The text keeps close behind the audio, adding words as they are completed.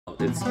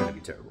it's gonna be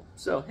terrible.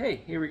 So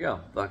hey, here we go.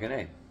 Fucking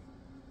A.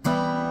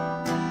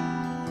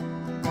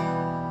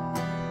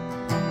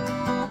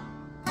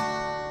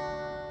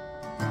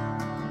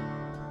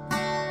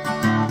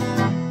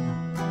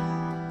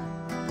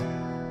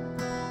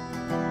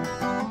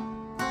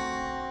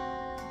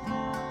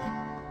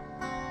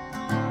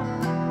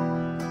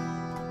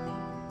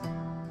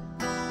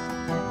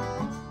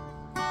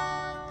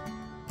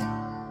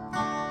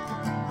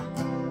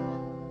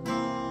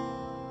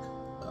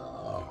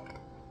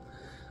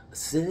 I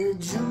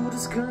said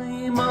Judas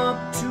came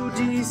up to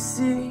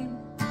D.C.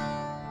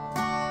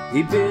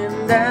 He'd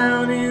been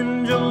down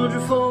in Georgia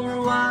for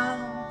a while.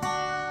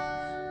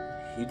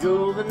 He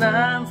drove a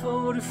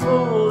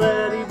 944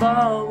 that he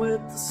bought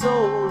with the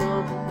soul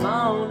of a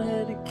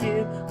blonde-headed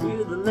kid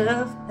with a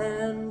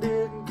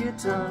left-handed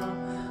guitar.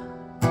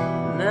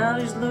 Now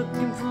he's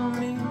looking for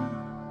me,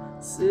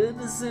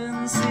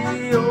 Citizen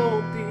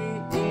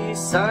C-O-P-E.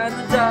 Sign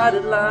the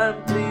dotted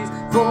line, please,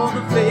 for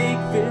the fake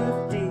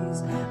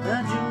 50s.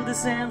 Now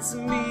Judas answer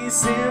me,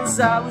 since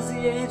I was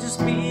the age of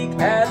speak,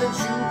 haven't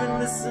you been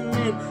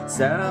listening?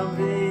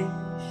 Salvation,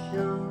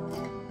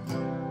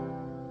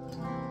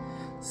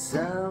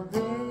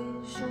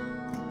 salvation,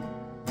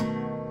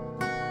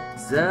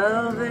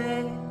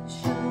 salvation,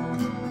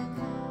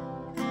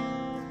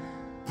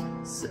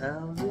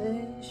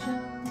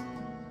 salvation.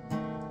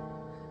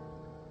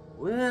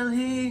 Well,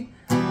 he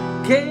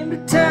came to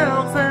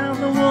town, found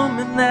the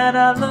woman that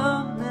I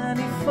loved, and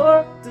he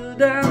fucked her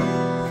down.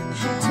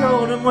 She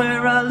told him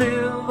where I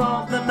live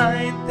off the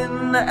 9th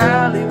in the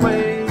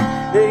alleyway.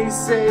 They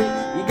say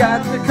you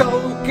got the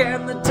coke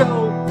and the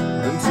dope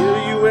until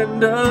you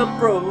end up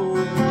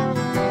broke.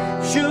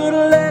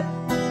 Should've let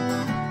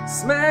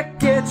smack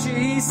get you,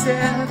 he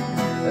said,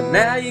 but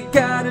now you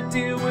gotta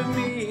deal with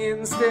me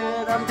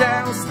instead. I'm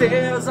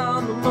downstairs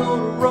on the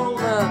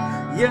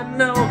Motorola, you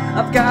know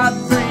I've got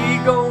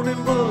 3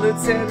 golden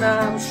bullets and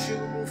I'm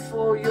shooting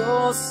for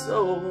your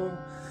soul.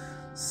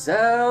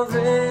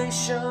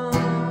 Salvation,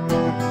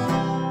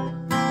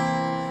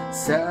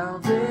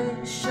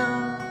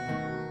 salvation,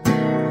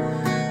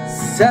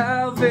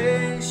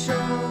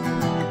 salvation,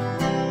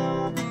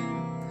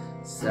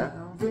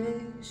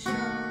 salvation.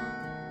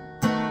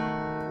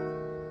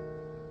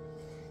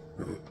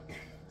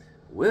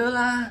 Well,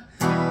 I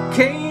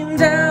came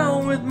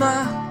down with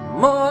my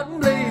Martin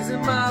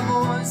blazing my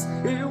voice.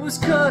 It was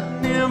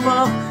cutting him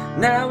up.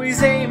 Now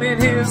he's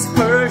aiming his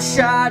first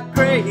shot,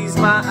 grazed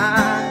my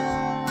eye.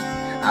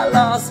 I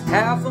lost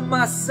half of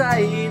my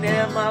sight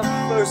and my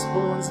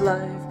firstborn's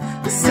life.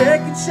 The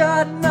second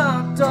shot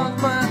knocked off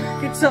my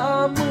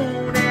guitar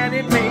moon, and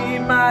it made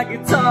my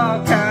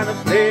guitar kind of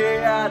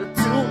play out of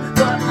tune.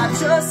 But I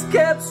just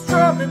kept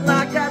strumming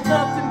like I'd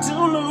nothing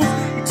to lose.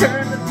 He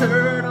turned the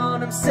third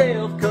on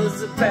himself, cause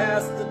the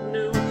bastard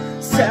knew.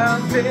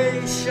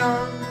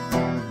 Salvation,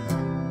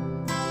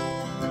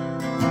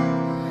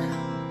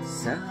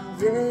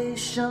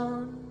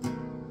 salvation,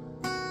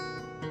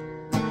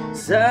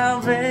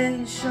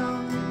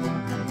 salvation,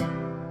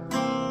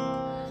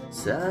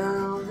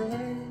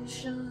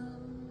 salvation,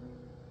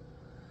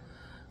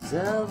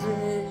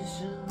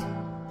 salvation,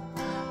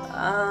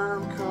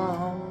 I'm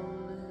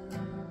calling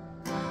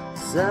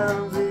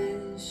salvation.